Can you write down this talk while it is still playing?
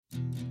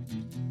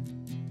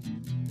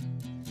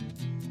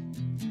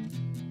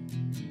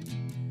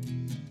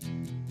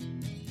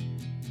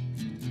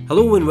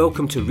Hello and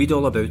welcome to Read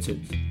All About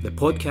It, the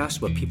podcast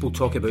where people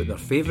talk about their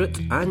favourite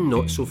and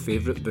not so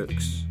favourite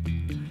books.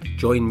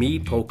 Join me,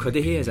 Paul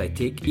Cuddihy, as I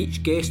take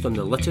each guest on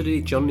the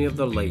literary journey of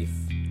their life,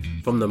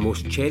 from their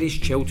most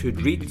cherished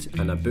childhood read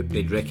and a book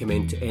they'd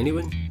recommend to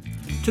anyone,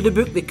 to the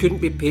book they couldn't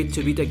be paid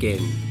to read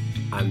again,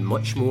 and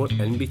much more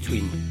in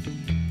between.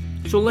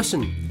 So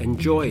listen,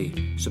 enjoy,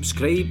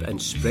 subscribe and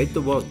spread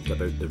the word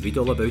about the Read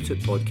All About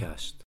It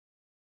podcast.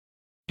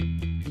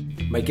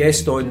 My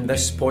guest on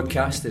this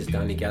podcast is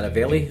Dani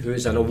Garavelli, who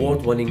is an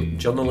award-winning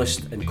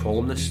journalist and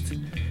columnist.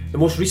 The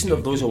most recent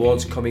of those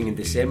awards coming in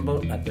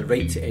December at the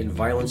Right to End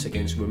Violence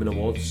Against Women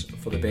Awards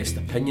for the Best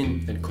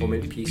Opinion and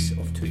Comment Piece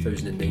of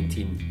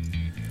 2019.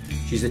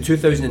 She's the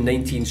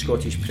 2019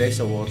 Scottish Press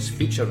Awards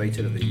Feature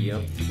Writer of the Year,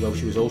 while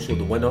she was also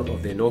the winner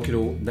of the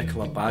inaugural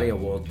Nicola Barry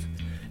Award,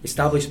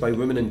 established by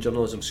Women in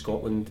Journalism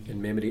Scotland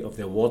in memory of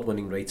the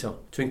award-winning writer,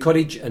 to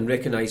encourage and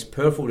recognise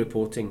powerful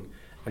reporting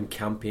and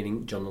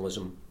campaigning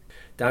journalism.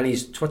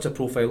 Dani's Twitter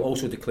profile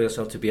also declares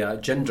her to be a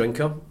gin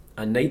drinker,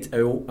 a night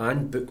owl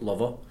and book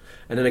lover,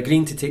 and in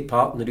agreeing to take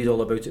part in the Read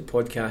All About It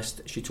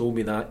podcast, she told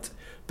me that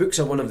books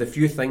are one of the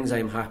few things I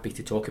am happy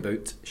to talk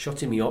about.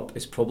 Shutting me up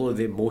is probably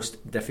the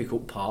most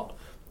difficult part.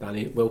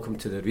 Dani, welcome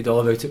to the Read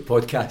All About It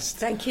podcast.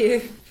 Thank you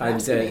for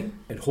asking me.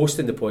 And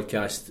hosting the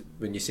podcast,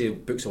 when you say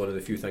books are one of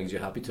the few things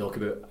you're happy to talk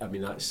about, I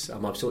mean,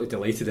 I'm absolutely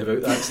delighted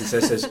about that, since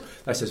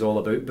this is all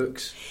about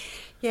books.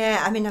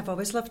 Yeah, I mean, I've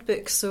always loved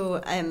books, so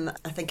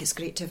I think it's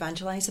great to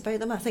evangelise about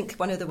them. I think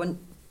one of the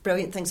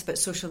brilliant things about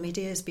social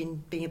media has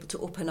been being able to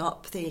open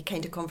up the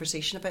kind of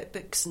conversation about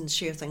books and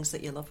share things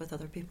that you love with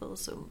other people.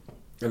 So,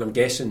 and I'm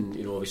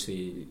guessing,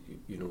 obviously,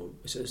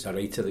 it's a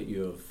writer that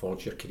you have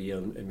forged your career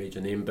and made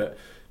your name, but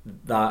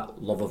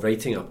that love of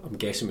writing, I'm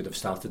guessing, would have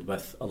started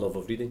with a love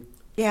of reading.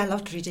 Yeah, I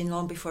loved reading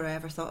long before I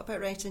ever thought about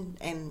writing.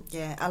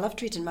 I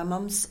loved reading. My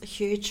mum's a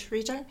huge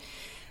reader,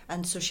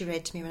 and so she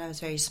read to me when I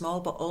was very small,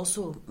 but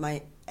also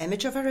my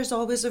image of her is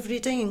always of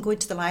reading and going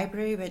to the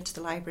library. Went to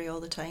the library all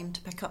the time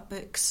to pick up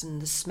books,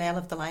 and the smell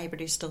of the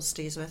library still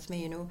stays with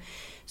me,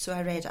 So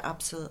I read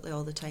absolutely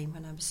all the time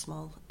when I was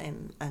small,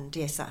 and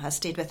yes, that has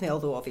stayed with me,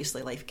 although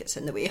obviously life gets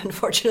in the way,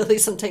 unfortunately,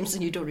 sometimes,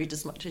 and you don't read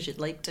as much as you'd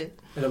like to.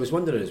 And I was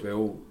wondering as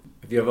well,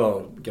 have you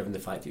ever, given the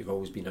fact that you've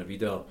always been a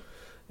reader,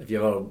 have you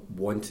ever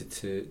wanted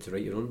to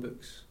write your own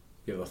books?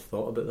 Have you ever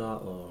thought about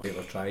that, or have you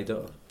ever tried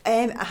it?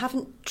 I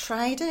haven't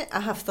tried it. I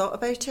have thought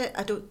about it.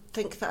 I don't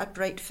think that I'd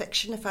write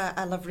fiction.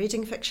 I love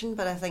reading fiction,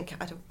 but I think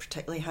I don't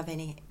particularly have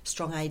any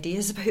strong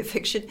ideas about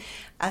fiction.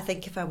 I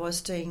think if I was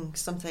doing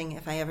something,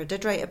 if I ever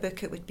did write a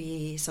book, it would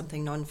be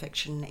something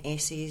non-fiction,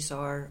 essays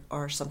or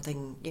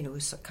something,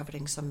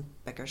 covering some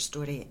bigger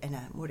story in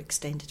a more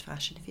extended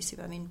fashion, if you see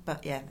what I mean.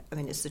 But yeah, I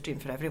mean, it's the dream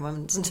for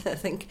everyone, isn't it? I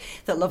think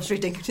that loves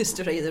reading, just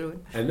to write their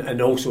own.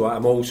 And also,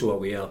 I'm also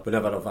aware,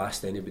 whenever I've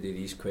asked anybody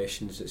these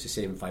questions, it's the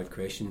same 5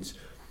 questions.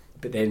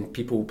 But then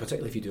people,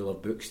 particularly if you do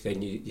love books,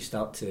 then you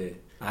start to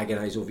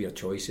agonise over your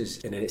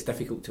choices, and then it's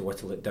difficult to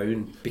whittle it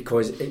down,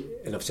 because,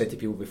 and I've said to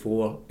people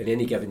before, in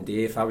any given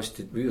day, if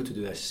we were to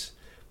do this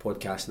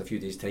podcast in a few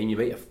days' time, you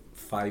might have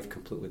 5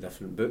 completely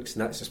different books,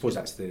 and I suppose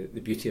that's the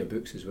beauty of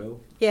books as well.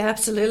 Yeah,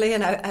 absolutely.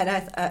 And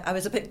I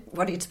was a bit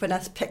worried when I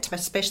picked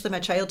especially my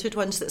childhood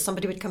ones, that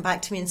somebody would come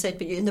back to me and said,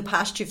 but in the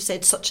past you've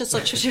said such and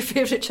such was your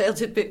favourite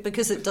childhood book,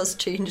 because it does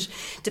change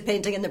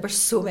depending, and there were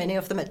so many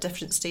of them at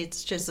different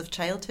stages of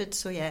childhood.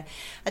 So yeah,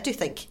 I do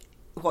think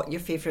what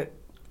your favourite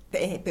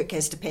book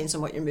is depends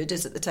on what your mood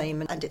is at the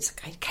time, and it's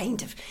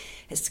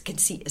it's a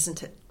conceit,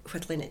 isn't it,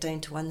 whittling it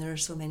down to one. There are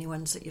so many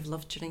ones that you've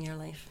loved during your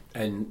life.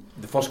 And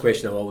the first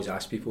question I always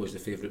ask people is the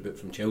favourite book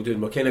from childhood,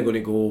 and we're kind of going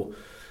to go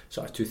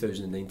sort of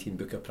 2019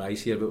 Booker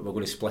Prize here, but we're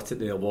going to split it,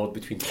 the award,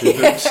 between 2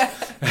 books,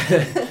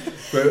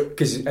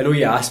 because I know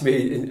you asked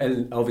me,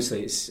 and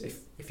obviously it's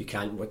if you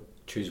can't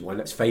choose one,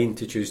 it's fine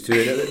to choose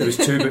 2. There was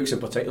 2 books in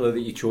particular that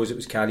you chose. It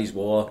was Carrie's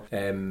War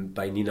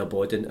by Nina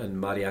Bodden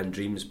and Marianne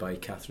Dreams by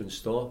Catherine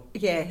Storr.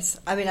 Yes,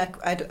 I mean,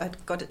 I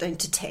got it down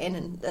to 10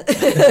 and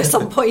at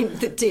some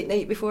point the date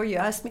night before you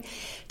asked me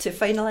to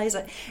finalise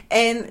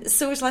it.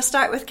 So shall I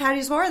start with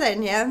Carrie's War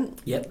then, yeah?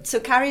 Yep.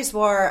 So Carrie's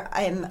War,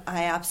 I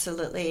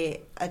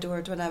absolutely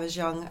adored when I was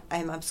young.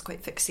 I was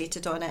quite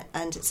fixated on it,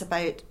 and it's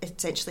about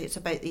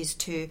these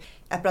 2,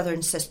 a brother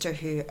and sister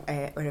who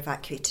were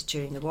evacuated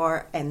during the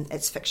war.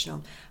 It's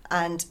fictional,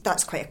 and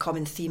that's quite a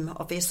common theme,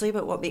 obviously,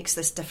 but what makes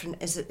this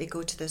different is that they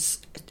go to this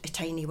a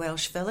tiny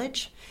Welsh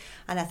village,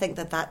 and I think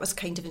that was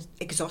kind of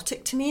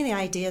exotic to me, the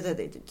idea that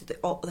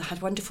they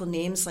had wonderful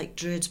names, like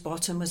Druids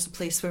Bottom was the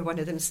place where one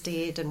of them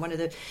stayed, and one of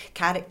the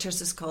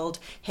characters is called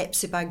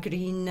Hepzibah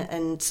Green,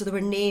 and so there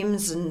were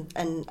names and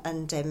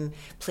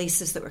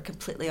places that were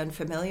completely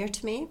unfamiliar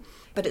to me.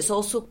 But it's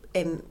also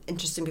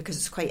interesting because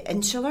it's quite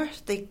insular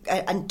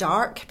and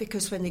dark,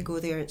 because when they go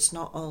there, it's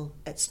not all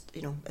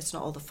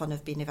the fun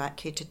of being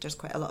evacuated. There's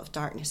quite a lot of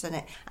darkness in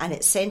it, and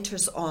it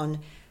centres on,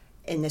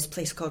 in this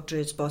place called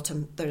Druids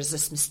Bottom, there's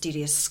this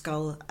mysterious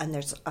skull, and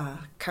there's a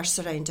curse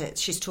around it.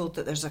 She's told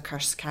that there's a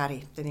curse.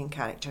 Carrie, the main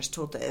character, is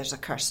told that there's a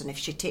curse, and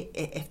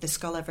if the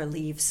skull ever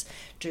leaves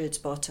Druids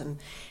Bottom,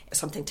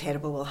 something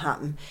terrible will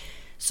happen.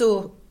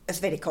 So it's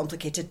very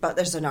complicated, but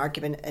there's an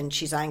argument and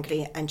she's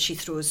angry and she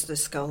throws the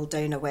skull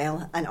down a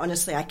well. And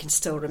honestly, I can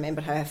still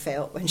remember how I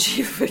felt when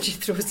she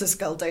throws the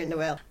skull down the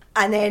well.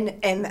 And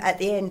then at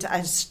the end,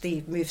 as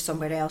they move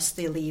somewhere else,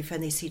 they leave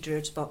and they see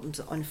Druid's Bottom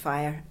on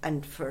fire.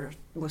 And for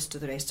most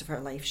of the rest of her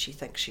life, she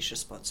thinks she's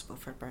responsible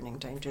for burning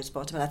down Druid's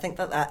Bottom. And I think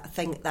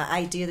that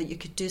idea that you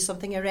could do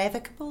something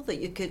irrevocable,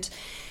 that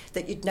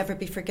you'd never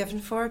be forgiven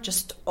for,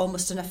 just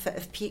almost in a fit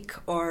of pique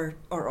or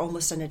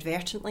almost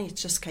inadvertently, it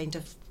just kind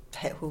of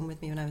hit home with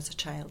me when I was a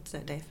child,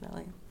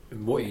 definitely.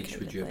 And what age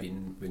would you have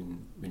been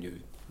when you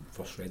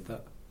first read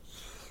that?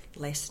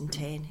 Less than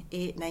 10,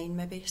 8, 9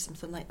 maybe,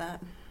 something like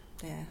that.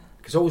 Yeah.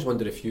 Because I always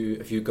wonder if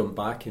you've gone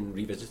back and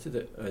revisited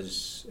it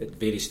as at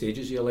various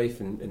stages of your life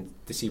and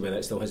to see whether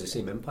it still has the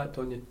same impact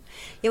on you.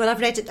 Yeah, well, I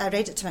read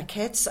it to my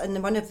kids,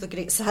 and one of the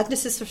great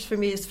sadnesses for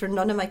me is for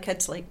none of my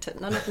kids liked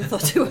it. None of them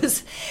thought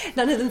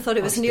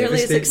it was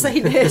nearly as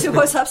exciting. It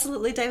was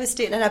absolutely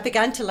devastating, and I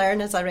began to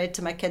learn as I read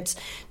to my kids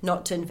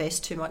not to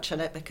invest too much in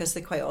it because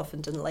they quite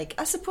often didn't like.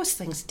 I suppose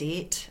things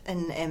date,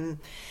 and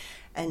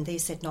they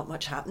said not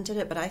much happened in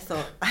it, but I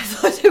thought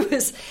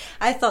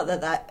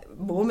that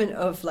moment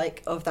of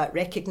that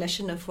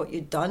recognition of what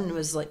you'd done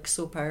was like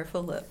so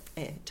powerful that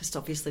it just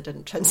obviously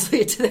didn't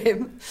translate to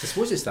them. I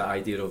suppose it's that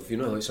idea of,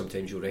 like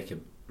sometimes you'll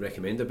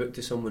recommend a book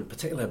to someone,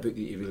 particularly a book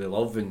that you really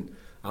love, and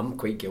I'm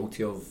quite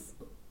guilty of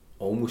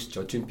almost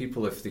judging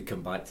people if they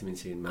come back to me and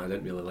saying, "Man, I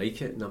didn't really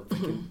like it," and I'm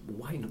thinking,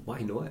 why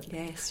not?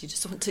 Yes, you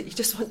just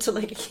want to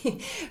like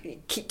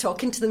keep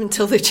talking to them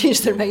until they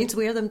change their minds,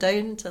 wear them down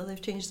until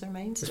they've changed their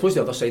minds. I suppose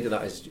the other side of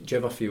that is, do you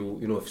ever feel,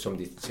 if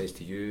somebody says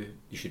to you,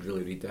 "You should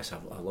really read this,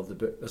 I love the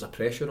book," there's a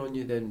pressure on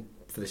you then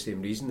for the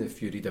same reason?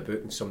 If you read a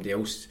book and somebody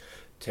else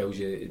tells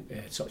you it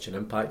had such an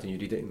impact and you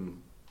read it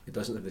and it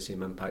doesn't have the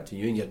same impact on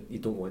you, and you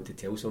don't want to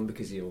tell someone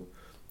because they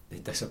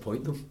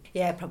disappoint them.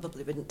 Yeah, I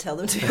probably wouldn't tell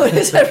them, to be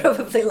honest. I'd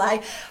probably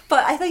lie.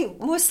 But I think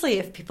mostly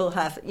if people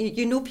have,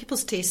 you know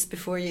people's tastes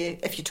before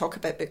if you talk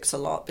about books a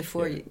lot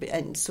before you,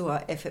 and so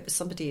if it was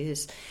somebody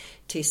whose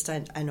taste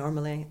I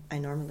normally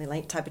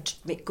liked, I would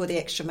go the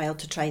extra mile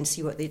to try and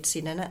see what they'd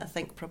seen in it. I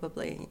think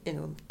probably,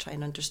 try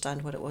and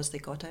understand what it was they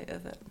got out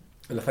of it.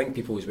 And I think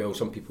people as well,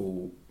 some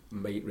people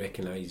might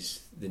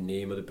recognise the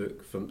name of the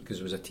book because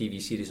there was a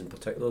TV series in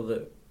particular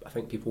that I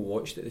think people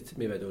watched it.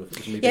 Maybe I don't know if it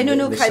was maybe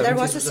there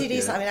was a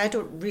series. I mean, I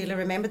don't really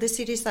remember the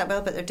series that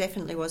well, but there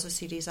definitely was a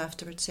series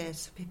afterwards.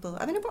 Yes, people.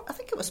 I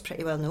think it was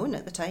pretty well known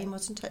at the time,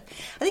 wasn't it?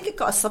 I think it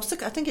got a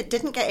subsequent. I think it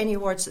didn't get any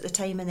awards at the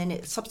time, and then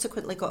it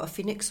subsequently got a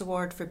Phoenix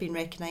Award for being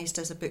recognised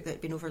as a book that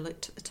had been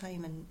overlooked at the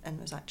time, and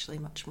was actually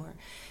much more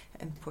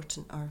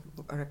important or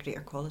a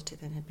greater quality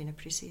than had been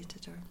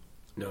appreciated.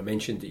 Now, I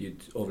mentioned that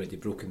you'd already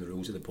broken the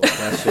rules of the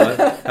podcast,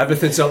 so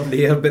everything's up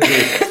there, but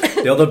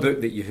the other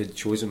book that you had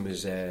chosen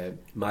was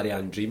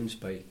Marianne Dreams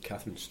by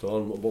Catherine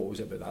Storm. What was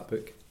it about that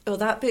book? Well,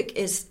 that book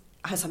has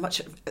a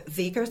much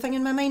vaguer thing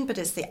in my mind, but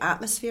it's the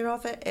atmosphere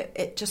of it.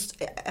 It just,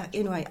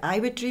 I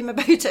would dream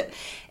about it.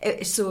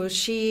 So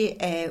she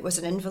was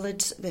an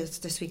invalid.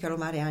 This wee girl,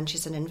 Marianne,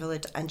 she's an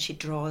invalid, and she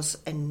draws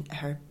in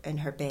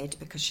her bed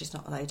because she's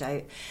not allowed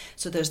out.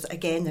 So there's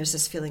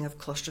this feeling of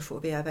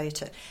claustrophobia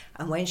about it.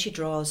 And when she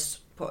draws,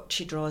 what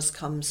she draws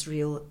comes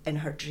real in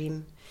her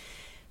dream.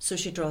 So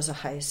she draws a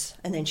house,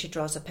 and then she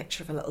draws a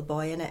picture of a little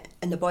boy in it,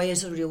 and the boy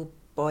is a real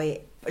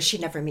boy, but she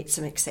never meets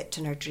him except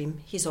in her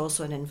dream. He's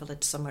also an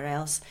invalid somewhere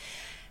else.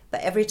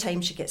 But every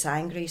time she gets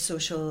angry, so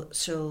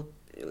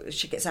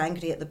she gets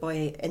angry at the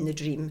boy in the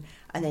dream,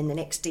 and then the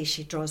next day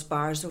she draws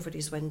bars over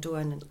his window,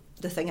 and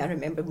the thing I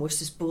remember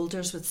most is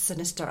boulders with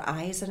sinister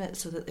eyes in it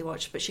so that they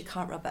watch, but she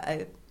can't rub it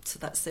out, so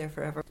that's there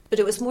forever. But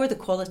it was more the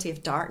quality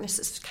of darkness.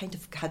 It's kind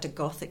of had a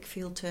gothic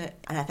feel to it,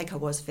 and I think I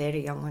was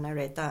very young when I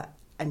read that,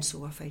 and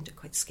so I found it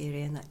quite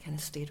scary, and that kind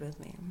of stayed with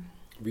me.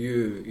 Were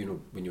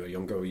you, when you were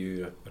younger, were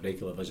you a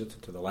regular visitor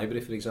to the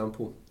library, for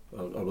example?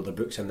 Or were there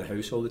books in the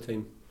house all the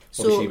time?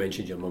 Obviously, you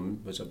mentioned your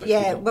mum was a big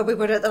reader. Well, we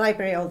were at the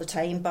library all the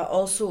time, but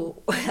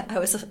also I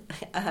was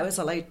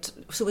allowed.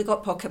 So we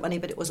got pocket money,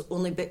 but it was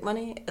only book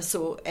money.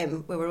 So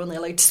we were only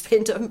allowed to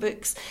spend it on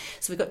books.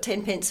 So we got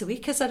 10 pence a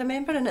week, as I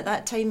remember. And at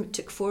that time, it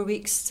took 4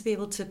 weeks to be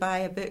able to buy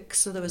a book.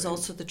 So there was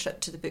also the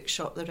trip to the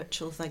bookshop, the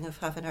ritual thing of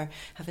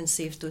having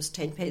saved those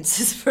 10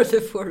 pences for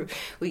the 4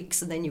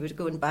 weeks, and then you would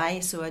go and buy.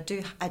 So I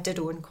did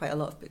own quite a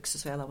lot of books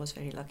as well. I was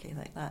very lucky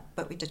like that.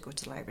 But we did go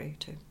to the library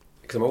too.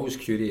 Because I'm always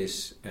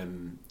curious,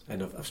 and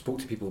I've spoken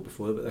to people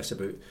before about this,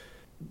 about,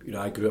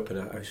 I grew up in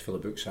a house full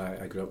of books.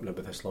 I grew up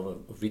with this love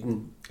of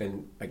reading,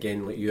 and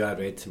again, like you, I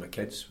read to my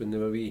kids when they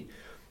were wee,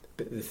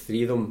 but the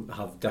three of them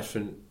have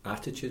different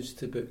attitudes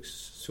to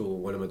books. So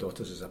one of my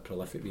daughters is a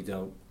prolific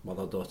reader, my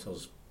other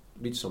daughters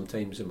read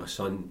sometimes, and my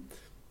son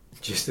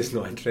just is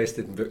not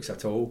interested in books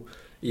at all,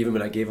 even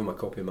when I gave him a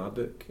copy of my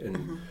book.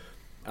 And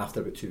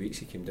after about 2 weeks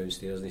he came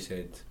downstairs and he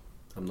said,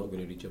 "I'm not going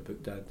to read your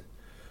book, Dad."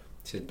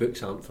 He said,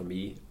 "Books aren't for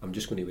me, I'm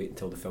just going to wait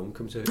until the film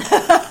comes out."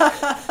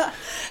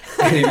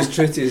 And he was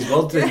true to his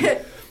word.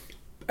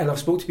 And I've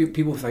spoken to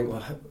people who think, "Well,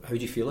 how do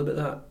you feel about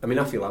that?" I mean,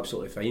 I feel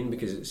absolutely fine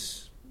because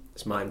it's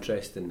it's my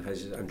interest and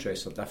his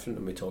interests are different,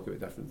 and we talk about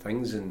different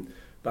things.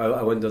 But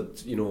I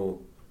wondered, you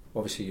know,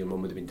 obviously your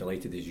mum would have been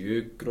delighted as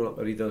you growing up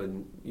a reader,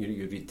 and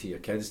you read to your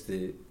kids.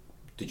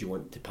 Did you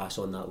want to pass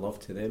on that love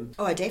to them?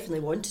 Oh, I definitely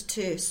wanted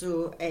to.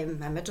 So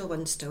my middle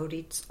one still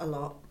reads a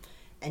lot,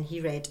 and he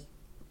read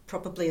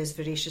probably as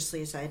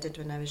voraciously as I did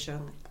when I was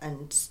young,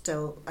 and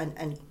still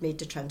and made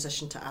the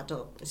transition to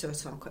adult. So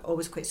I'm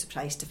always quite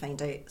surprised to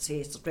find out, say,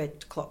 he's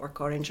read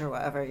Clockwork Orange or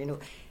whatever, you know.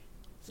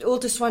 The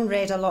oldest one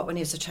read a lot when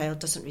he was a child,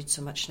 doesn't read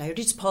so much now. He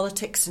reads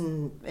politics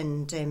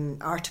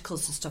and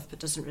articles and stuff, but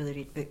doesn't really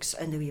read books.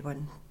 And the wee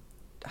one,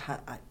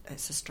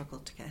 it's a struggle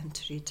to get him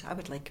to read. I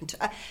would like him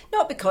to,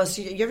 not because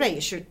you're right,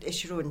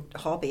 it's your own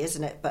hobby,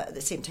 isn't it? But at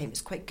the same time,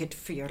 it's quite good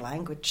for your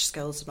language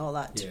skills and all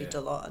that to read a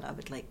lot. And I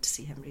would like to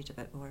see him read a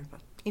bit more, but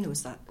he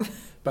knows that.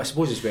 But I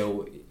suppose as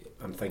well,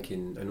 I'm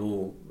thinking, I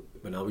know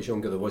when I was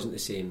younger, there wasn't the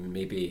same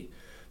maybe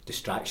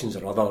distractions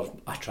or other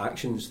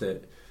attractions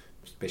that,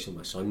 especially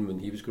my son when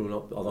he was growing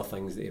up, other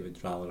things that he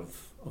would rather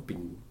have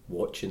been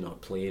watching or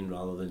playing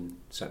rather than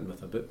sitting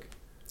with a book.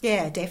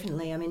 Yeah,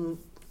 definitely. I mean,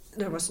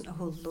 there wasn't a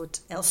whole load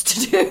else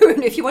to do.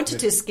 And if you wanted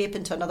to escape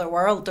into another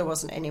world, there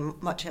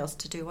wasn't much else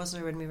to do, was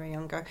there, when we were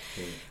younger?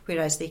 Yeah.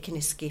 Whereas they can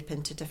escape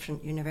into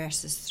different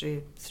universes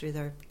through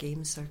their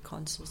games or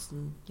consoles,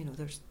 and you know,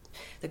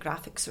 the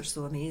graphics are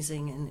so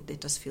amazing, and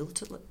it does feel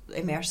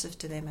immersive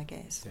to them, I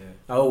guess.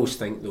 Yeah. I always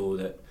think though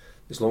that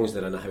as long as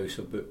they're in a house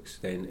of books,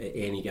 then at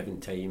any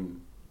given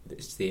time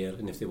it's there,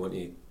 and if they want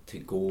to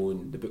go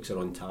and the books are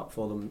on tap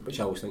for them, which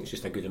I always think is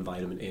just a good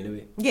environment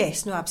anyway.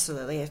 Yes, no,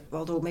 absolutely.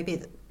 Although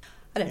maybe,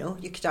 I don't know,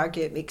 you could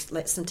argue it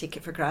lets them take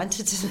it for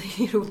granted,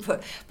 you know,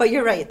 but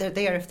you're right, they're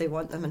there if they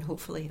want them, and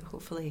hopefully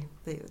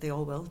they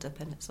all will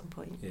dip in at some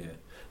point.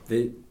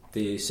 Yeah.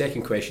 The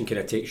second question kind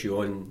of takes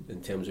you on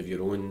in terms of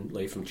your own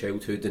life from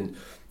childhood, and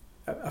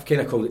I've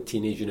kind of called it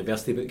teenage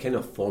university, but kind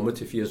of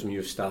formative years when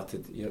you've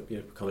started,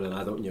 you're becoming an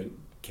adult and you're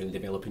kind of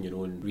developing your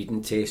own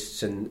reading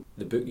tastes. And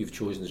the book you've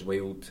chosen is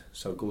Wild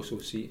Sargasso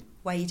Sea.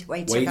 Wide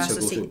Sargasso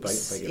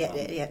Sea.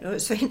 Yeah, no,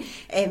 it's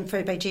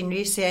fine. By Jane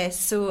Reeves, yes.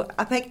 So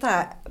I picked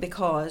that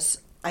because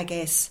I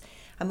guess,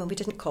 I mean, we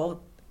didn't call it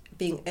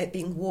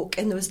being woke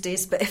in those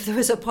days, but if there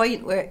was a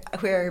point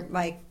where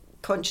my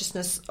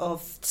consciousness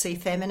of, say,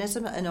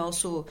 feminism, and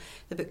also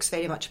the book's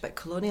very much about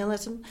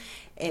colonialism,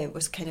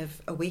 was kind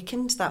of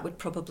awakened, that would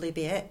probably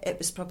be it. It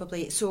was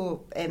probably,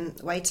 so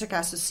Wide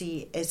Sargasso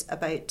Sea is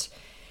about,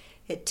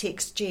 it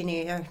takes Jane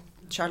Eyre,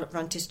 Charlotte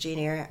Bronte's Jane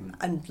Eyre,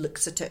 and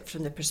looks at it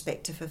from the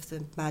perspective of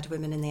the mad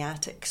women in the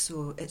attic.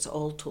 So it's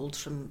all told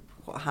from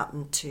what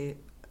happened to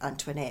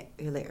Antoinette,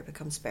 who later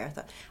becomes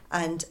Bertha.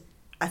 And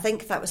I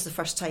think that was the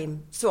first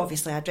time. So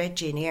obviously I'd read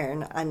Jane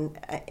Eyre, and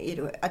you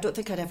know, I don't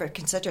think I'd ever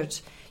considered,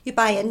 you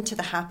buy into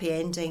the happy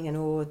ending and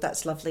oh,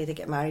 that's lovely, they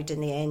get married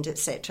in the end,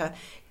 etc.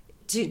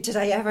 Did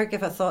I ever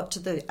give a thought to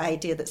the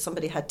idea that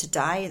somebody had to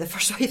die? The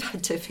first wife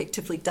had to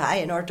effectively die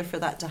in order for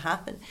that to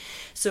happen.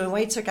 So in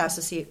Wide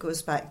Sargasso Sea, it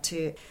goes back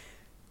to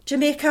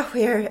Jamaica,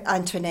 where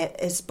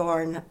Antoinette is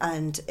born,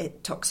 and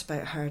it talks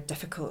about her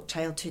difficult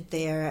childhood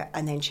there,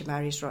 and then she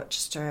marries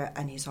Rochester,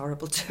 and he's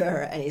horrible to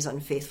her, and he's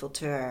unfaithful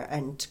to her,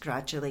 and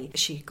gradually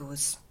she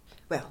goes,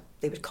 well,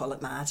 they would call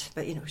it mad,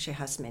 but you know, she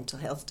has mental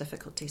health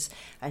difficulties,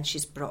 and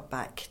she's brought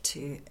back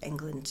to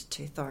England,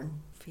 to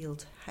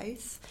Thornfield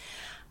House,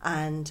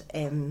 and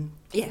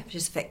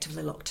she's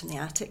effectively locked in the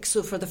attic.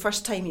 So for the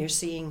first time you're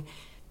seeing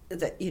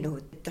that, you know,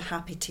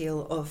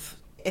 the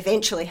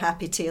eventually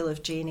happy tale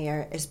of Jane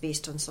Eyre is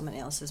based on someone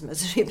else's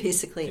misery,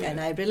 basically. Yeah.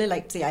 And I really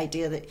liked the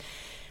idea that,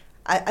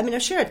 I mean, I'm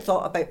sure I'd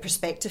thought about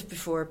perspective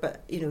before,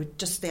 but, you know,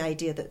 just the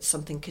idea that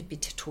something could be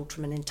told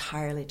from an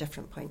entirely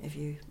different point of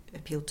view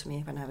appealed to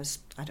me when I was,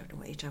 I don't know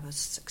what age I was,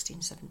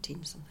 16,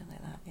 17, something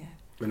like that, yeah.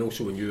 And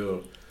also when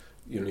you're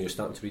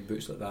starting to read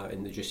books like that,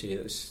 and as you say,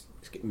 it's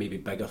got maybe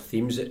bigger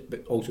themes,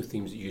 but also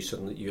themes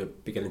that you're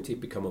beginning to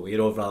become aware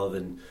of, rather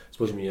than, I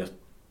suppose when you're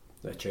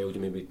a child, you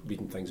may be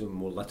reading things that are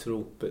more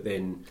literal, but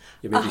then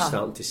you're maybe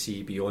starting to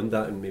see beyond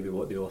that and maybe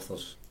what the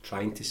author's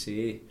trying to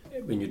say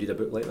when you read a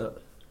book like that.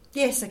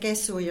 Yes, I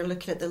guess so. You're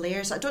looking at the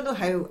layers. I don't know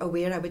how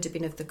aware I would have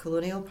been of the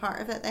colonial part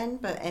of it then,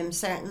 but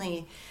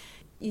certainly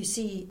you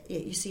see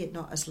it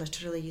not as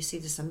literally. You see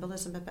the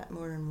symbolism a bit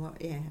more and what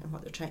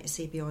they're trying to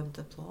say beyond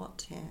the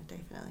plot. Yeah,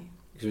 definitely.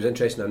 Because it was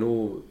interesting. I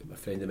know a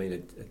friend of mine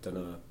had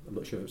done I'm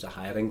not sure if it was a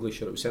higher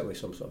English or it was certainly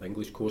some sort of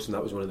English course, and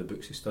that was one of the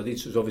books he studied.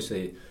 So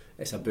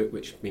it's a book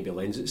which maybe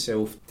lends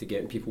itself to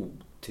getting people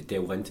to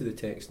delve into the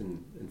text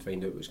and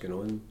find out what's going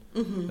on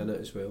in it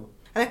as well.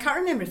 And I can't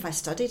remember if I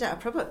studied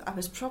it. I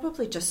was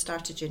probably just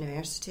started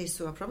university,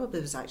 so I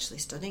probably was actually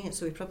studying it.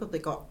 So we probably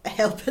got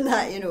help in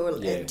that, you know,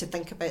 to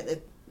think about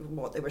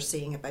what they were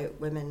saying about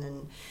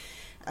women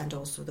and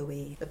also the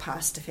way the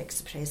past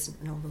affects the present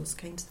and all those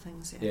kinds of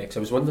things. Yeah, because I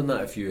was wondering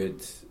that if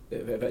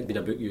it had been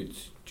a book you'd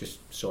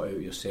just sort out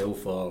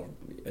yourself, or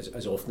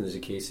as often as the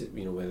case,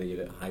 whether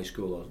you're at high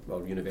school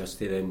or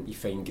university, then you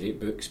find great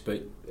books,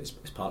 but it's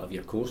part of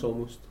your course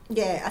almost.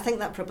 Yeah, I think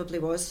that probably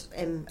was.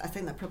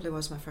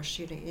 My first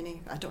year at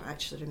uni. I don't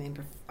actually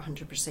remember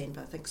 100%,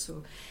 but I think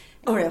so.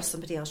 Or else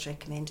somebody else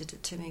recommended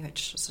it to me,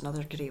 which is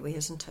another great way,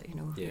 isn't it?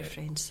 Your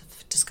friends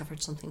have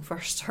discovered something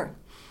first, or.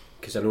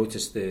 Because I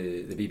noticed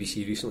the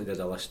BBC recently did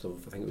a list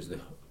of, I think it was the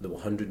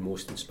 100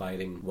 most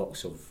inspiring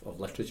works of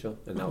literature,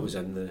 and that was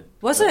in the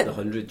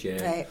 100,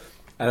 yeah. Right.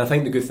 And I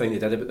think the good thing they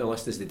did about the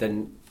list is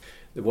there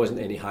wasn't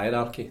any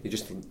hierarchy. They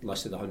just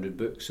listed 100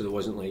 books, so there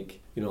wasn't like,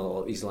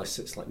 these lists,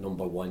 it's like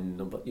number one,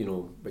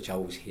 which I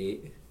always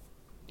hate.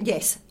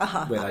 Yes,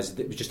 Whereas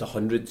it was just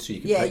 100, so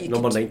you could pick,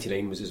 number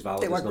 99 was as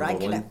valid as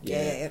number one.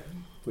 Yeah.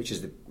 Which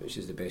is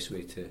the best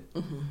way to.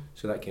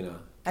 So that kind of.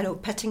 I know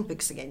pitting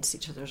books against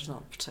each other is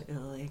not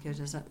particularly good,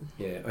 is it?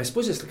 Yeah, I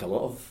suppose it's like a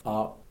lot of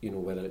art.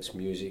 Whether it's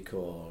music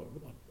or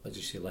as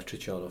you say,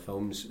 literature or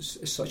films.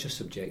 It's such a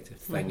subjective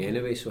thing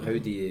anyway. So how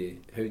do you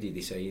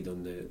decide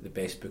on the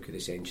best book of the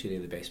century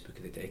and the best book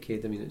of the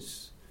decade? I mean,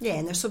 it's. Yeah,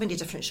 and there's so many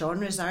different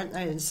genres, aren't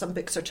there? And some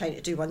books are trying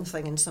to do one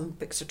thing, and some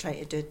books are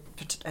trying to do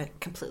a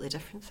completely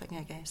different thing,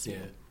 I guess.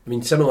 Yeah, I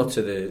mean, similar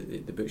to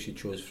the books you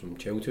chose from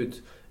childhood,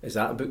 is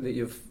that a book that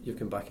you've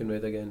come back and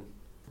read again?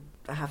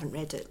 I haven't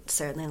read it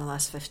certainly in the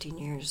last 15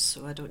 years,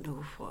 so I don't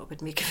know what I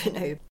would make of it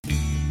now.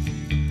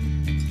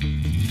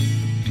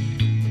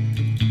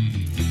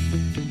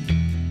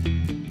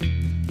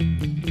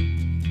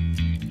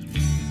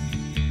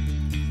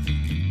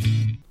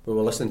 Well,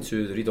 we're listening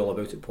to the Read All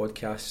About It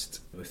podcast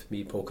with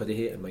me, Paul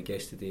Cuddihy, and my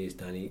guest today is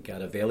Danny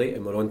Garavelli,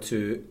 and we're on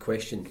to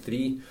question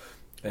 3.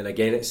 And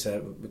again, it's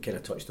we kind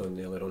of touched on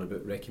earlier on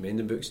about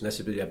recommending books, and this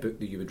would be a book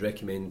that you would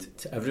recommend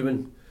to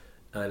everyone,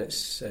 and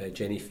it's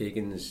Jenny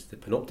Fagan's The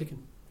Panopticon.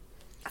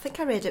 I think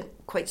I read it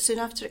quite soon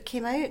after it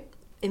came out,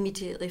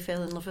 immediately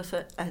fell in love with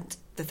it, and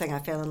the thing I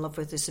fell in love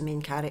with is the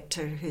main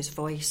character, whose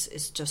voice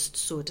is just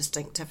so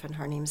distinctive, and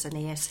her name's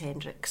Anais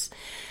Hendricks,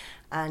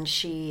 and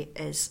she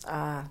is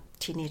a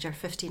teenager,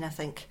 15 I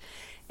think,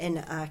 in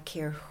a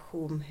care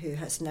home who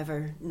has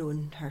never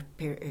known her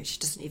parents. She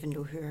doesn't even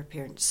know who her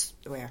parents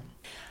were.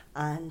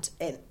 And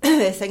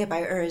the thing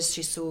about her is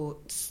she's so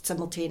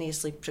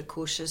simultaneously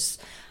precocious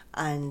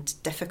and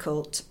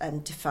difficult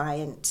and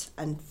defiant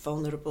and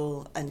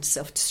vulnerable and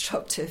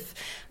self-destructive,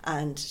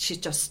 and she's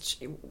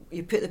just,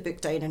 you put the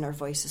book down and her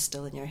voice is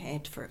still in your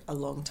head for a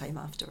long time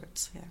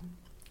afterwards. Yeah.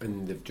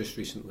 And they've just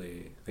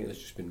recently, I think there's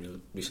just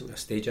been recently a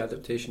stage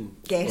adaptation.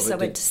 Yes, I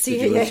went to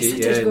see it. Yes, I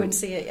did go and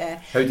see it. Yeah.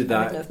 How did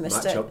that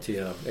match up to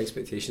your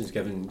expectations,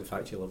 given the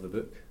fact you love the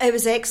book? It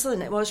was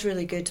excellent. It was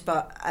really good,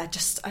 but I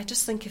just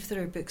think if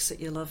there are books that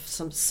you love,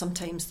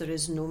 sometimes there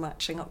is no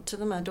matching up to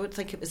them. I don't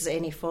think it was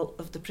any fault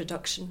of the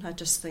production. I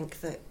just think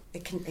that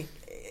it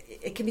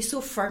can be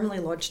so firmly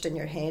lodged in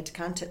your head,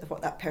 can't it,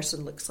 what that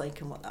person looks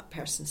like and what that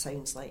person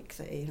sounds like,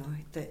 that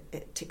that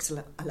it takes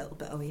a little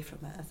bit away from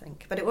it, I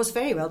think. But it was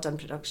very well done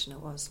production, it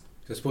was.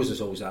 I suppose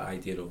there's always that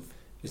idea of,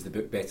 is the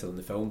book better than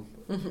the film?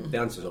 The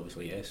answer is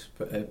obviously yes,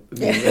 but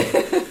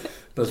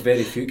there's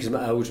very few, because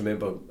I always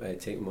remember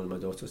taking one of my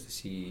daughters to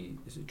see,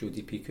 is it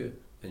Jodie Picoult?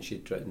 And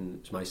she'd written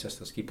It's My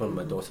Sister's Keeper, and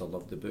my daughter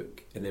loved the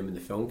book. And then when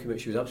the film came out,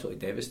 she was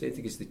absolutely devastated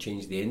because they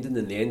changed the ending,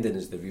 and the ending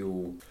is the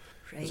real...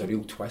 Right. There's a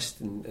real twist,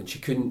 and she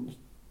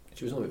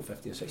was only about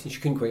 15 or 16, she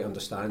couldn't quite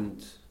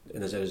understand,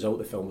 and as a result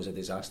the film was a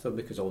disaster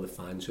because all the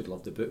fans who'd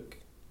loved the book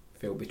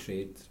felt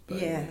betrayed.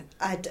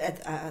 I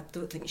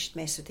don't think you should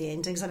mess with the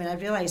endings. I mean, I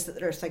realise that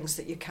there are things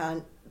that you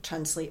can't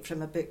translate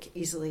from a book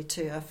easily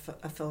to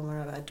a film,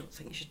 or I don't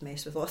think you should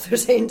mess with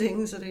authors'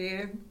 endings, do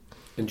you?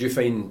 And do you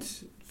find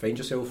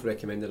yourself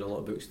recommending a lot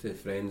of books to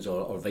friends,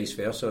 or vice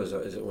versa?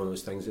 Is it one of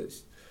those things that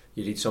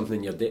you read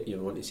something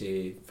you want to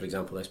say, for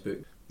example, this book,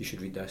 you should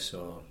read this,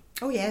 or...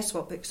 Oh yeah, I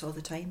swap books all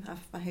the time.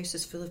 My house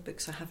is full of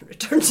books I haven't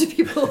returned to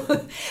people.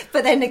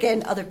 But then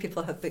again, other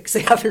people have books they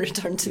haven't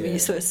returned to me,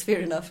 so it's fair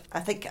enough. I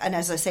think, and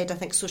as I said, I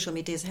think social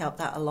media has helped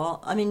that a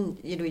lot. I mean,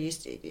 you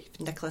used to,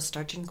 Nicola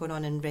Sturgeon going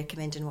on and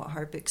recommending what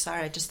her books are.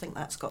 I just think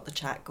that's got the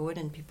chat going,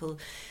 and people...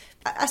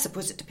 I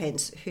suppose it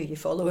depends who you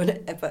follow in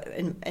it, but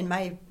in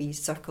my wee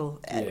circle,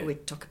 we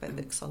talk about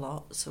books a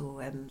lot.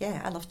 So,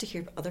 I love to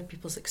hear other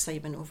people's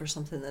excitement over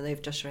something that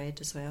they've just read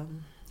as well.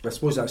 I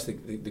suppose that's the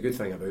good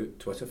thing about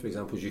Twitter, for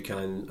example, is you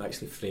can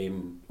actually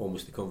frame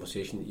almost the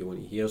conversation that you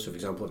want to hear. So, for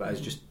example, if it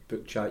is just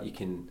book chat, you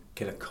can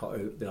kind of cut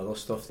out the other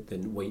stuff, the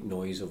white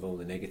noise of all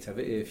the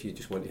negativity, if you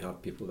just want to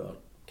have people that are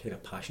kind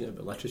of passionate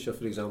about literature,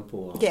 for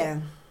example.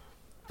 Yeah.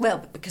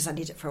 Well, because I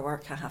need it for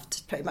work, I have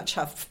to pretty much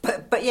have...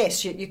 But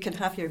yes, you can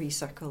have your wee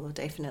circle,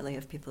 definitely,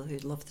 of people who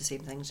love the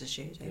same things as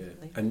you,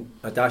 definitely. Yeah. And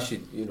I'd asked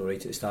you, right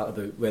at the start,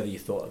 about whether you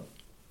thought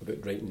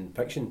about writing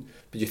fiction.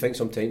 But do you think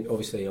sometimes,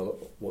 obviously,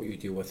 what you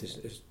deal with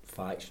is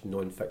facts,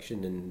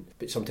 non-fiction,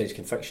 but sometimes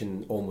can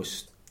fiction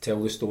almost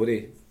tell the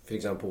story? For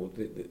example,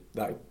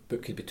 that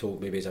book could be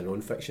told maybe as a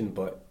non-fiction,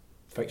 but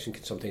fiction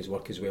can sometimes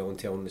work as well in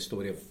telling the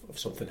story of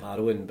something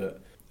harrowing.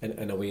 But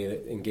in a way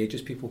that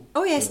engages people.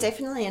 Oh yes,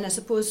 definitely, and I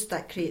suppose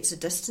that creates a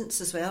distance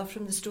as well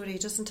from the story,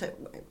 doesn't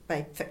it,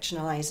 by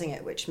fictionalising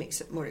it, which makes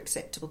it more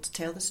acceptable to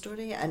tell the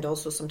story. And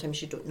also sometimes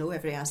you don't know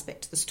every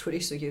aspect of the story,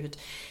 so you would,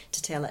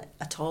 to tell it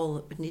at all,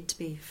 it would need to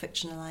be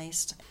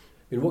fictionalised.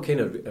 I mean, what kind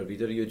of a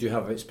reader are you? Do you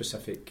have a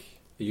specific,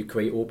 are you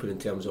quite open in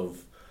terms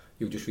of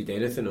you'll just read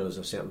anything, or is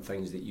there certain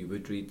things that you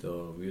would read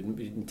or wouldn't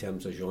read in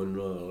terms of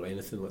genre or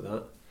anything like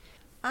that?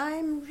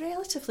 I'm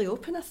relatively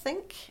open, I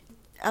think.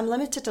 I'm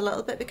limited a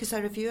little bit because I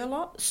review a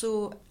lot,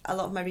 so a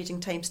lot of my reading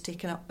time's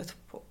taken up with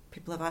what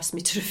people have asked me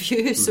to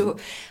review, so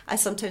I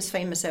sometimes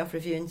find myself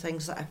reviewing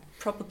things that I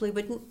probably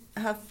wouldn't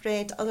have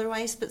read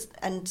otherwise,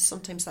 and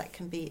sometimes that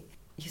can be,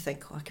 you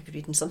think, I could be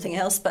reading something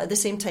else, but at the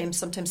same time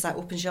sometimes that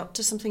opens you up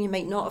to something you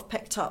might not have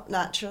picked up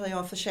naturally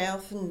off the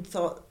shelf and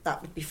thought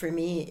that would be for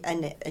me,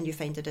 and you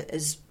find that it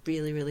is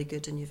really, really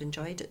good and you've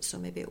enjoyed it, so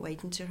maybe it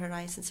widens your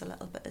horizons a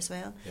little bit as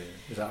well. Yeah.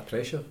 Is that a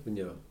pressure when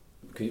you're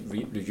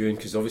reviewing,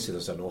 because obviously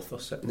there's an author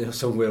sitting there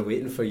somewhere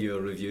waiting for your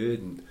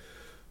review,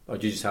 or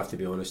do you just have to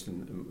be honest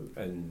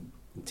in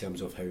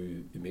terms of how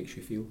it makes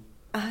you feel?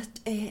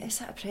 Is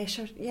that a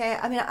pressure? Yeah,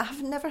 I mean, I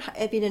have never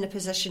been in a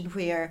position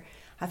where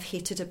I've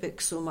hated a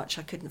book so much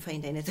I couldn't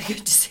find anything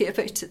good to say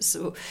about it,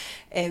 so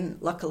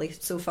luckily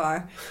so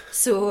far.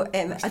 So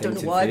I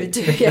don't know what I would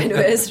do. Yeah, no,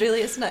 it is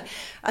really, isn't it?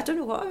 I don't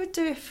know what I would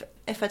do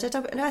if I did.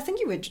 No, I think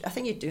you would. I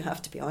think you do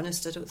have to be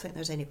honest. I don't think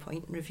there's any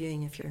point in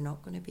reviewing if you're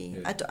not going to be.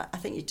 Yeah. I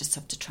think you just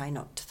have to try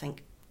not to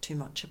think too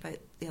much about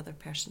the other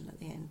person at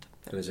the end.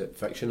 But, and is it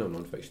fiction or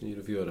non-fiction you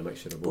review, or a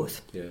mixture of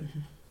both? Yeah.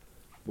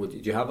 Mm-hmm. Do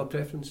you have a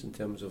preference in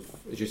terms of?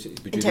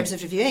 In terms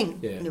of reviewing?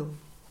 Yeah. No,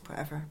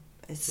 whatever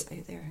is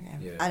out there.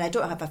 Yeah. And I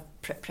don't have a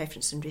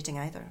preference in reading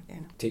either. You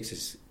know. Takes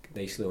us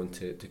nicely on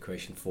to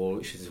question 4,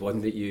 which is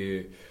one that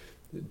the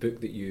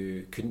book that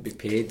you couldn't be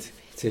paid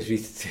to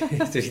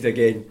read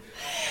again.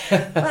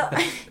 Well,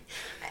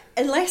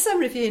 unless I'm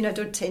reviewing, I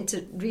don't tend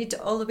to read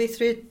all the way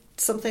through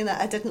something that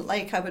I didn't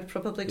like. I would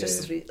probably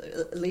just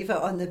leave it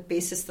on the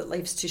basis that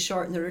life's too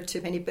short and there are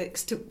too many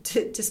books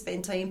to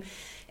spend time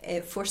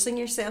forcing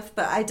yourself.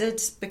 But I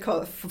did,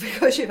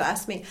 because you've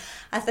asked me,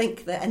 I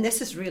think that, and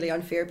this is really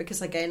unfair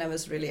because again I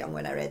was really young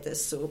when I read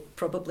this, so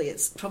probably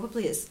it's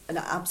an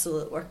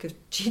absolute work of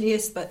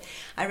genius, but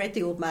I read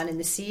The Old Man in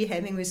the Sea,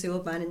 Hemingway's The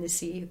Old Man in the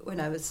Sea, when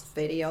I was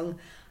very young,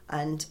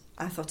 and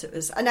I thought it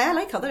was, and I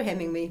like other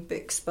Hemingway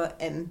books,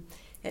 but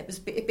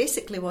it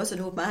basically was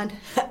an old man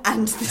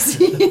and the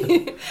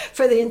sea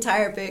for the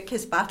entire book,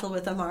 his battle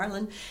with a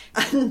marlin.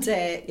 And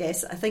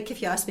yes, I think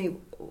if you ask me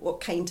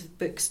what kind of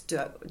books do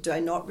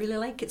I not really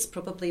like, it's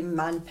probably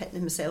man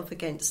pitting himself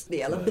against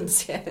the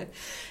elements. Yeah.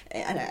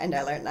 And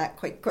I learned that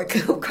quite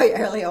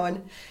early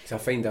on. So I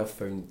find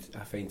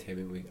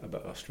Hemingway a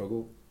bit of a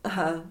struggle.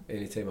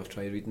 Anytime I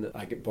try reading it,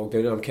 I get bogged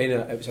down.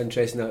 It was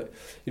interesting that,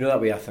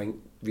 that way I think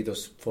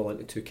readers fall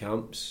into two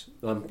camps.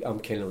 I'm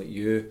kind of like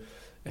you.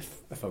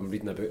 If I'm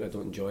reading a book and I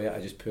don't enjoy it, I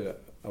just put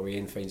it away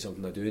and find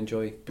something I do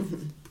enjoy,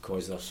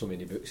 because there's so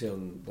many books there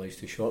and life's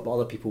too short. But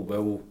other people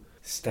will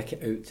stick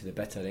it out to the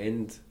bitter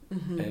end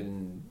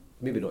and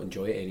maybe not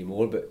enjoy it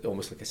anymore, but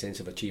almost like a sense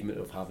of achievement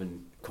of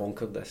having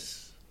conquered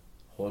this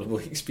horrible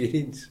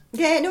experience.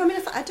 Yeah, no, I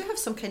mean, I do have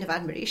some kind of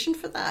admiration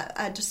for that.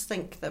 I just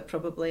think that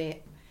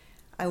probably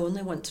I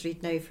only want to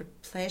read now for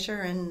pleasure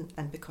and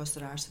because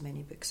there are so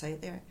many books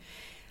out there.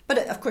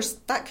 But of course,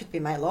 that could be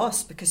my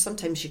loss, because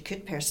sometimes you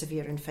could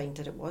persevere and find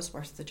that it was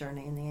worth the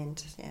journey in the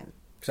end. Yeah.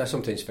 Because I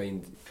sometimes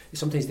find it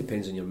sometimes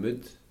depends on your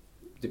mood,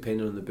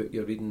 depending on the book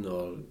you're reading.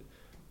 Or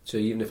so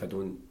even if I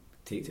don't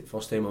take it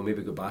first time, I'll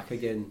maybe go back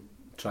again,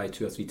 try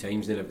 2 or 3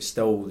 times, and then if it's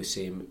still the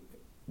same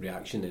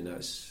reaction, then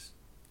that's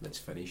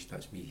finished.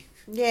 That's me.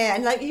 Yeah,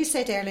 and like you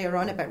said earlier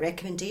on about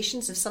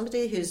recommendations, if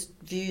somebody whose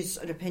views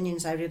or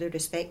opinions I really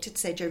respected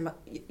said,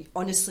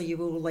 honestly, you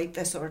will like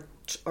this, or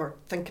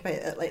think about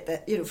it like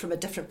that, from a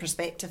different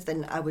perspective,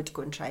 then I would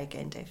go and try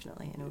again,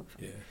 definitely.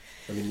 Yeah,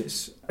 I mean,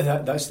 that's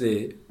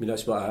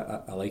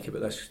what I like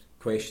about this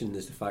question,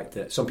 is the fact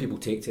that some people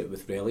take to it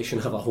with relish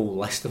and have a whole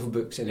list of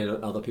books, and then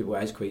other people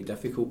it is quite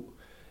difficult.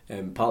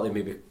 Partly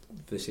maybe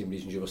for the same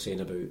reasons you were saying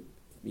about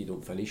you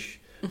don't finish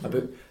a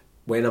book.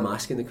 When I'm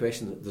asking the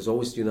question, there's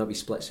always that wee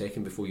split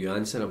second before you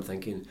answer. I'm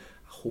thinking,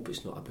 I hope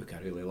it's not a book I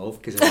really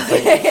love, because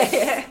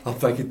I'm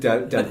thinking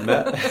to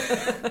admit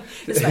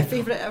it's my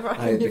favourite ever.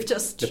 And you've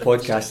just the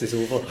podcast is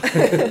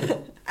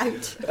over.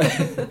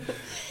 Out.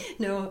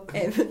 No,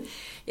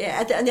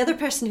 yeah, and the other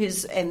person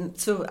who's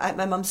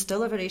my mum's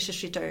still a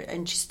voracious reader,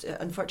 and she's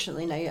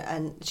unfortunately now,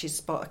 and she's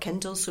bought a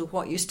Kindle. So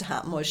what used to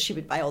happen was she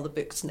would buy all the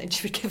books and then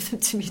she would give them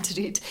to me to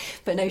read,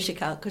 but now she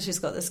can't because she's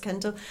got this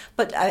Kindle.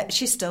 But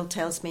she still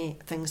tells me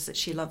things that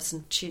she loves,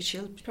 and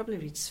she'll probably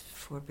reads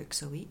 4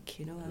 books a week.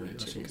 Right,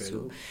 that's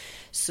incredible.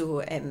 So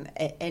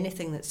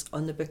anything that's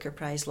on the Booker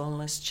Prize long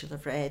list she'll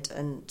have read,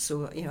 and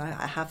so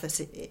I have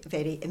this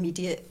very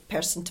immediate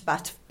person to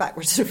bat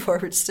backwards and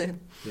forwards to.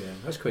 Yeah,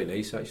 that's quite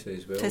nice actually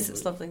as well.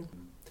 It's lovely.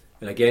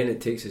 And again, it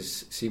takes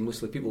us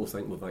seamlessly. People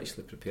think we've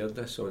actually prepared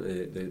this. On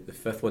the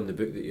fifth one, the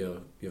book that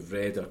you've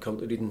read or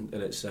currently reading,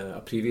 and it's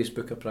a previous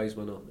Booker Prize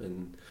winner,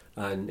 and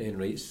Anne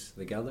Enright's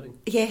The Gathering.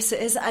 Yes,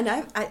 it is. And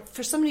I,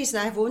 for some reason,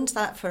 I've owned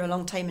that for a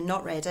long time and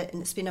not read it,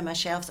 and it's been on my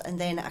shelves. And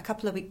then a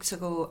couple of weeks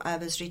ago, I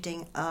was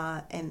reading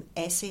an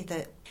essay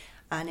that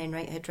Anne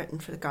Enright had written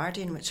for The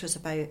Guardian, which was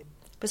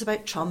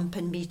about Trump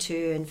and Me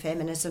Too and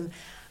feminism.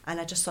 And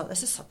I just thought,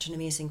 this is such an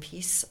amazing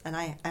piece, and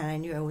I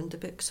knew I owned the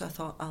book, so I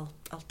thought I'll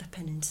dip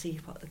in and see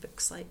what the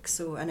book's like.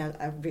 So, and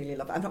I really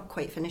love it. I'm not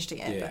quite finished it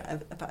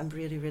yet, but I'm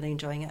really, really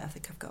enjoying it. I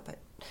think I've got about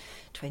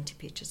 20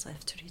 pages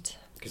left to read.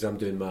 Because I'm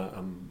doing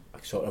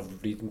a sort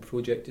of reading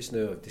project just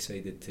now. I've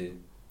decided to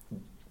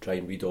try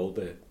and read all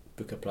the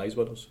Booker Prize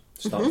winners,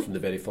 starting from the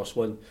very first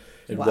one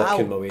and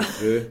working my way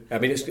through. I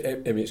mean, it's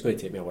going to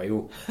take me a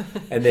while,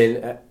 and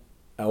then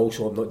I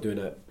also I'm not doing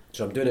it.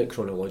 So I'm doing it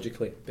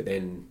chronologically, but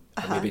then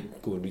I maybe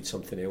go and read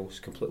something else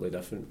completely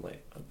different,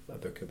 like a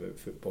book about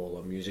football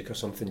or music or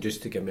something,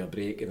 just to give me a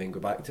break and then go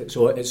back to it.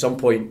 So at some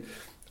point,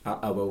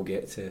 I will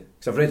get to...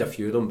 Because I've read a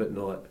few of them, but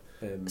not...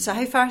 So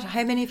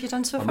how many have you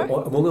done so far?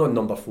 I'm only on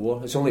number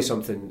 4. It's only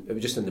something... It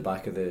was just in the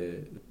back of the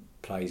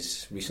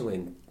prize recently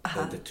in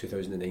the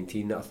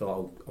 2019 that I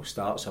thought I'll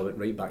start, so I went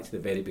right back to the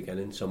very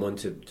beginning. So I'm on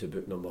to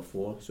book number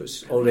 4. So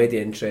it's already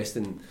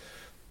interesting...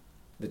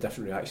 the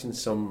different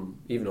reactions, some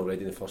even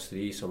already in the first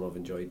 3, some I've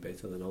enjoyed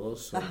better than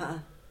others. So,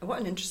 what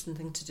an interesting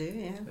thing to do,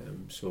 yeah.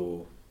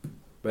 So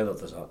whether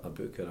there's a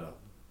book or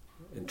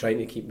and trying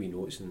to keep me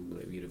notes and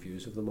like wee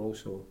reviews of them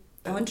also.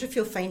 I wonder if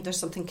you'll find there's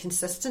something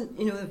consistent,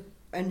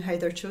 in how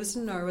they're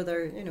chosen, or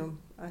whether,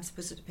 I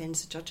suppose it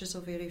depends. The judges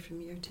will vary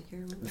from year to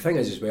year. The thing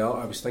is, as well,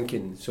 I was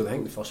thinking, so I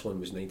think the first one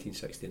was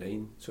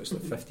 1969, so it's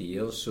like 50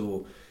 years,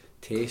 so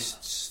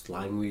tastes,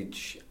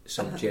 language,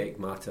 subject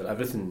matter,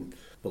 everything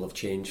will have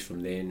changed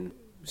from then.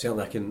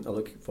 Certainly, I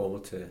look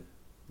forward to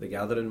The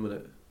Gathering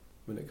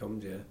when it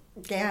comes. Yeah.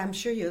 Yeah, I'm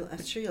sure you'll.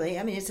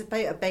 I mean, it's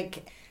about a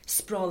big,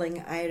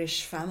 sprawling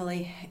Irish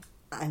family,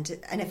 and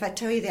if I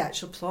tell you the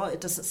actual plot,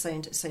 it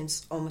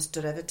sounds almost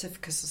derivative,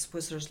 because I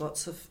suppose there's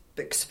lots of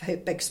books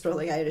about big,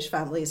 sprawling Irish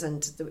families,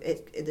 and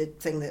the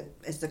thing that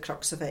is the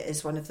crux of it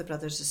is one of the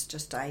brothers has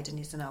just died and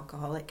he's an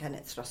alcoholic, and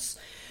it thrusts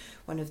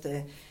one of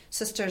the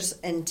sisters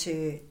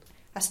into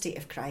a state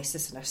of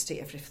crisis and a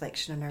state of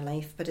reflection on her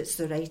life. But it's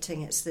the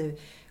writing, it's the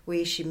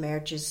way she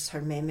merges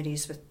her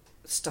memories with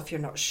stuff you're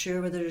not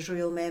sure whether is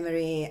real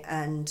memory,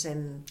 and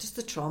just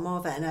the trauma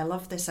of it. And I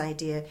love this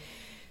idea.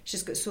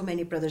 She's got so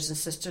many brothers and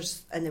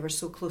sisters, and they were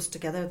so close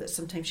together that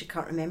sometimes she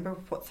can't remember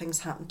what things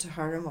happened to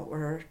her and what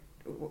were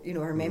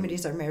her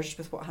memories are merged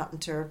with what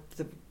happened to her,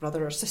 the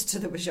brother or sister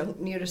that was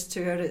nearest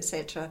to her,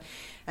 etc.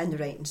 And the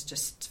writing's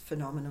just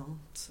phenomenal.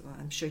 So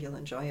I'm sure you'll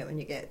enjoy it when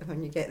you get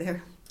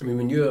there. I mean,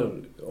 when you're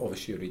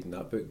obviously reading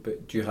that book,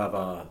 but do you have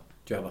a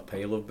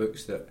pile of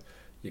books that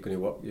you're going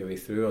to work your way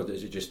through, or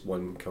is it just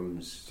one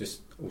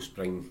will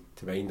spring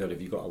to mind, or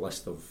have you got a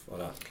list or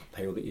a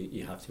pile that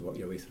you have to work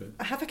your way through?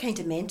 I have a kind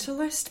of mental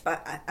list,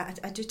 but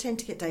I do tend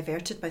to get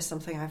diverted by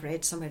something I've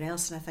read somewhere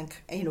else, and I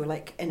think,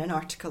 like in an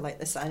article like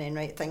this Anne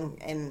Enright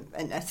thing,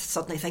 and I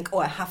suddenly think,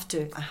 I have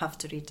to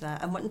read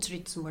that. I'm wanting to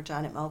read some more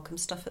Janet Malcolm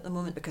stuff at the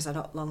moment, because I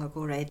not long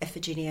ago read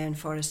Iphigenia in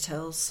Forest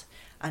Hills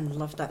and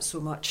loved that so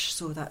much,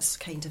 so that's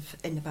kind of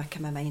in the back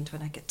of my mind.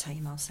 When I get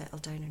time, I'll settle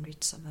down and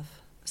read some of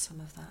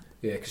that.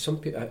 Yeah, because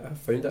I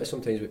found that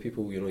sometimes with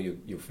people,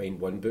 you'll find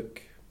one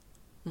book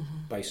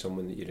by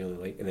someone that you really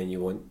like, and then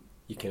you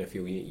kind of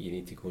feel you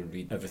need to go and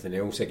read everything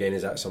else again.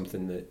 Is that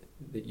something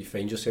that you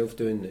find yourself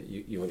doing, that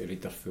you want to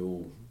read their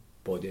full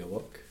body of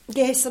work?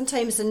 Yeah,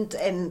 sometimes, and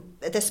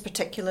this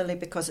particularly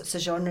because it's a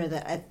genre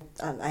that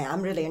I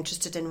am really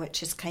interested in,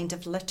 which is kind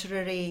of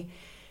literary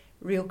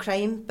real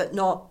crime, but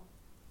not.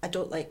 I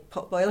don't like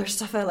potboiler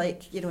stuff. I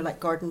like like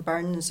Gordon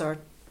Burns or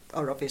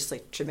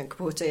obviously Truman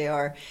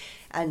Capote,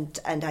 and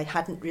I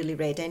hadn't really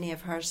read any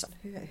of hers.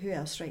 Who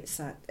else writes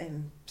that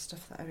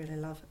stuff that I really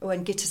love?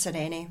 And Gita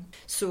Sareni.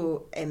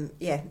 So and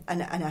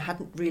I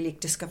hadn't really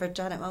discovered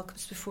Janet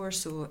Malcolm's before,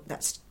 so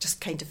that's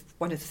just kind of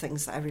one of the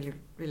things that I really,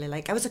 really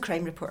like. I was a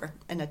crime reporter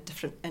in a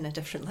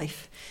different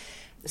life,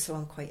 so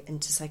I'm quite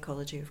into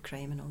psychology of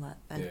crime and all that,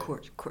 and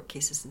court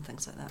cases and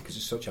things like that. Because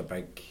it's such a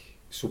big,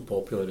 so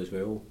popular as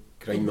well,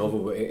 crime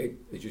novel. It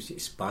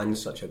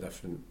spans such a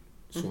different.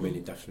 So many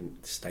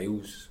different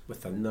styles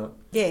within that.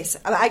 Yes,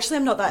 actually,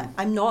 I'm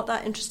not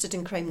that interested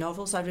in crime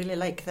novels. I really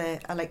like the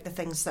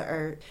things that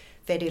are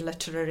very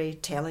literary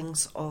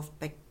tellings of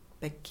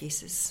big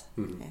cases.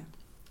 Mm-hmm.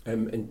 Yeah.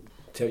 And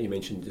you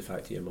mentioned the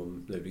fact that your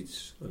mum now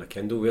reads on a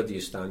Kindle. Where do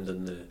you stand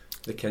on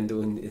the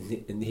Kindle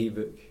in the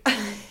e-book?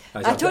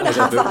 I don't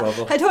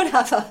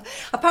have a.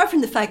 Apart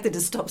from the fact that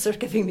it stops her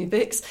giving me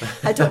books,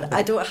 I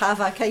don't have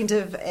a kind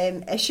of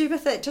issue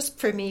with it. Just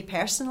for me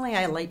personally,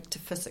 I like to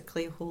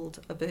physically hold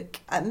a book,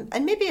 and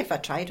maybe if I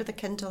tried with a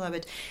Kindle, I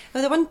would.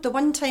 Well, the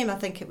one time I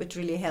think it would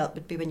really help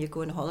would be when you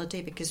go on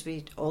holiday, because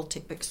we all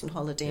take books on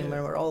holiday, and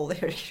when we're all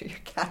there, you're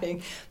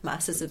carrying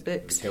masses of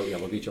books. It would help your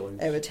luggage along.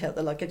 It would help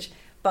the luggage.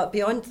 But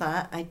beyond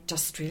that, I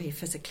just really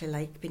physically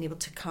like being able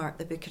to cart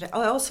the book around.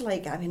 I also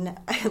like, I mean,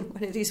 I'm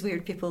one of these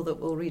weird people that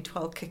will read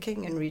while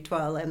cooking and read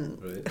while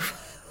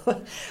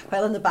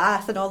while in the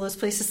bath and all those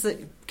places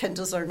that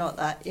Kindles are not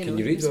that, Can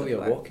you read while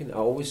you're walking?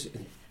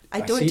 I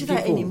don't do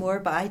that anymore,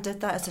 but I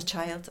did that as a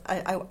child.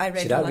 I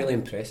read. See, that really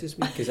impresses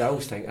me, because I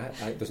always think,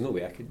 there's no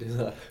way I could do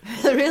that.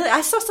 Really?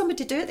 I saw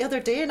somebody do it the other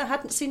day, and I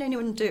hadn't seen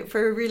anyone do it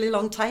for a really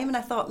long time, and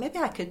I thought maybe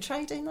I could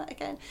try doing that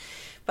again.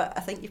 But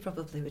I think you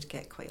probably would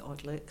get quite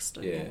odd looks,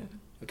 don't you?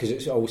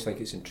 Because I always think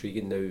it's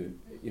intriguing now,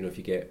 you know, if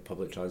you get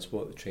public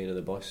transport, the train or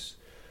the bus,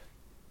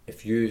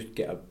 if you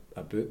get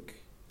a book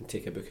and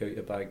take a book out of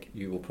your bag,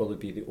 you will probably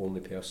be the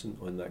only person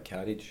on that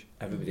carriage.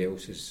 Everybody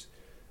else is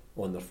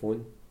on their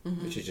phone,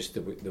 which is just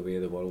the way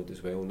of the world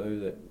as well now,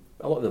 that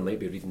a lot of them might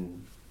be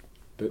reading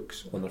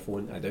books on their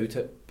phone. I doubt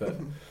it, but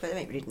they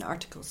might be reading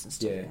articles and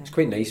stuff. Yeah, it's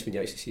quite nice when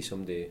you actually see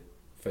somebody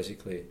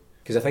physically.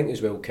 Because I think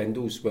as well,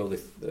 Kindles, well,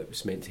 that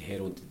was meant to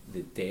herald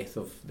the death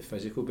of the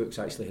physical books,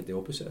 actually had the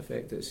opposite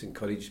effect. It's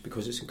encouraged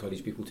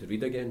people to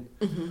read again,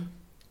 and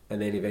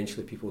then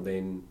eventually people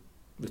then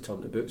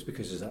return to books,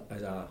 because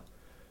as a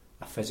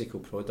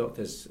physical product,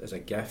 as a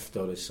gift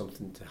or as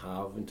something to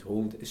have and to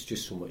hold, it's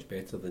just so much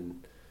better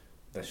than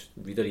this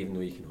reader. Even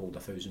though you can hold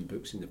 1,000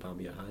 books in the palm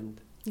of your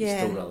hand, you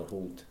still rather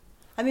hold.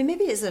 I mean,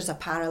 maybe there's a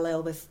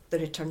parallel with the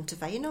return to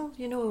vinyl.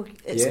 You know,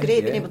 it's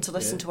great being able to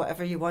listen to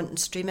whatever you want and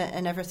stream it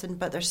and everything,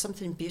 but there's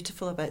something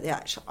beautiful about the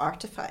actual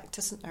artefact,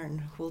 isn't there,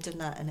 and holding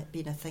that and it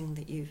being a thing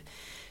that you've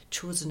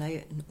chosen out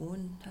and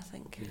own, I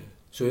think. Yeah.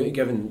 So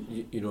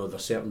given, you know,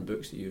 there's certain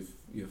books that you've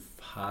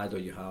had or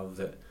you have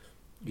that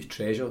you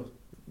treasure,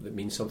 that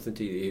means something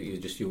to you,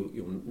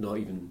 you'll not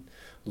even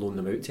loan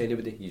them out to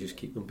anybody, you just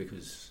keep them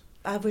because...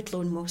 I would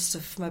loan most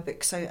of my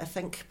books out, I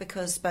think,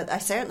 but I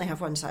certainly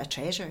have ones that I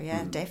treasure,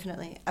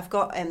 definitely. I've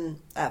got,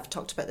 I've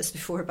talked about this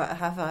before, but I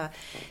have a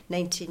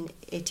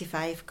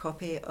 1985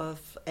 copy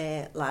of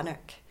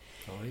Lanark.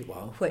 Oh,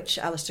 wow. Which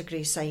Alistair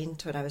Gray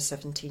signed when I was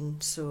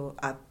 17,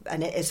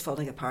 and it is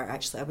falling apart,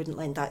 actually. I wouldn't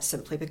lend that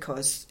simply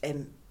because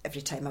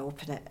every time I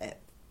open it,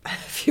 a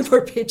few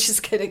more pages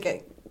kind of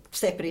get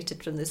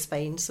separated from the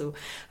spine, so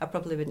I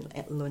probably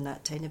wouldn't loan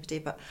that to anybody.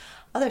 But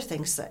other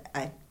things that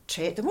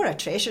the more I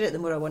treasure it, the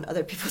more I want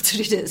other people to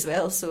read it as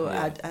well. So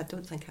I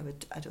don't think I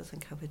would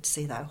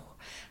say that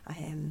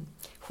I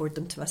hoard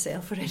them to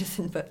myself or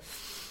anything. But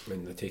I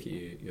mean, I take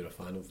it you're a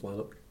fan of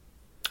Lanark.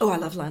 Oh, I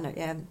love Lanark.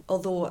 Yeah.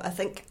 Although I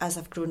think as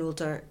I've grown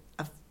older,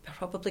 I've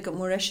probably got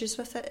more issues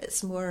with it.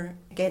 It's more,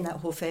 again, that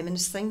whole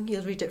feminist thing.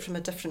 You'll read it from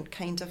a different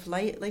kind of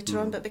light later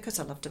on. But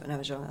because I loved it when I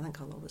was young, I think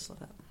I'll always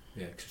love it.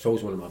 Yeah, because it's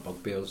always one of my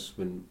bugbears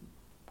when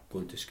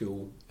going to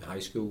school, high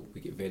school,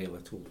 we get very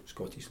little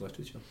Scottish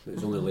literature.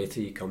 It's only later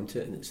you come to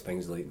it, and it's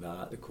things like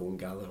that, the Cone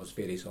Gatherers,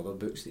 various other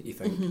books that you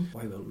think,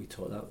 why weren't we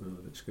taught that when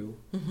we were at school?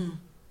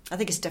 I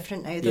think it's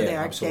different now, though. They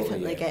are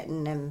definitely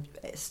getting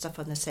stuff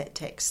on the set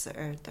texts that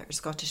are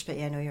Scottish, but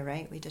yeah, no, you're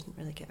right, we didn't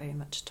really get very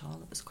much at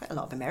all. It was quite a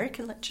lot of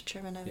American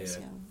literature when I was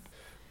young.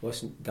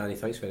 Listen, Danny,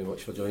 thanks very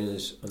much for joining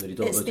us on the Read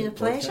All About It podcast. It's been a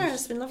pleasure,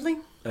 it's been lovely.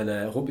 And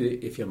I hope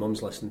if your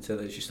mum's listening to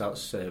this, she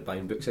starts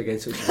buying books again,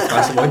 so she can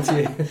pass them on to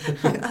you.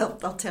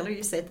 I'll tell her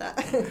you said that.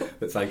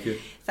 But thank you.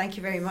 Thank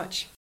you very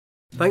much.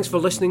 Thanks for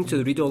listening to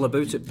the Read All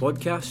About It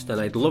podcast,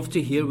 and I'd love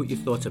to hear what you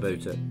thought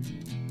about it.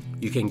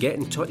 You can get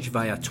in touch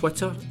via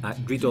Twitter at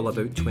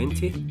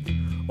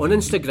ReadAllAbout20, on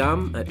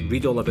Instagram at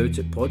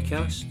ReadAllAboutIt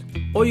podcast,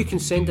 or you can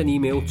send an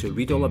email to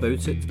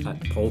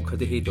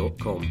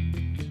readallaboutit@paulcudahy.com.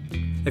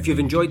 If you've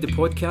enjoyed the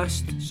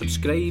podcast,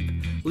 subscribe,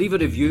 leave a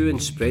review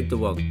and spread the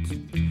word.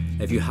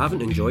 If you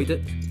haven't enjoyed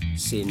it,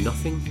 say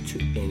nothing to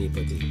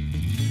anybody.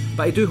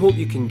 But I do hope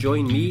you can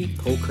join me,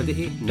 Paul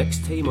Cudahy,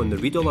 next time on the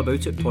Read All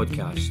About It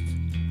podcast.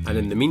 And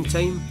in the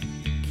meantime,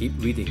 keep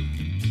reading.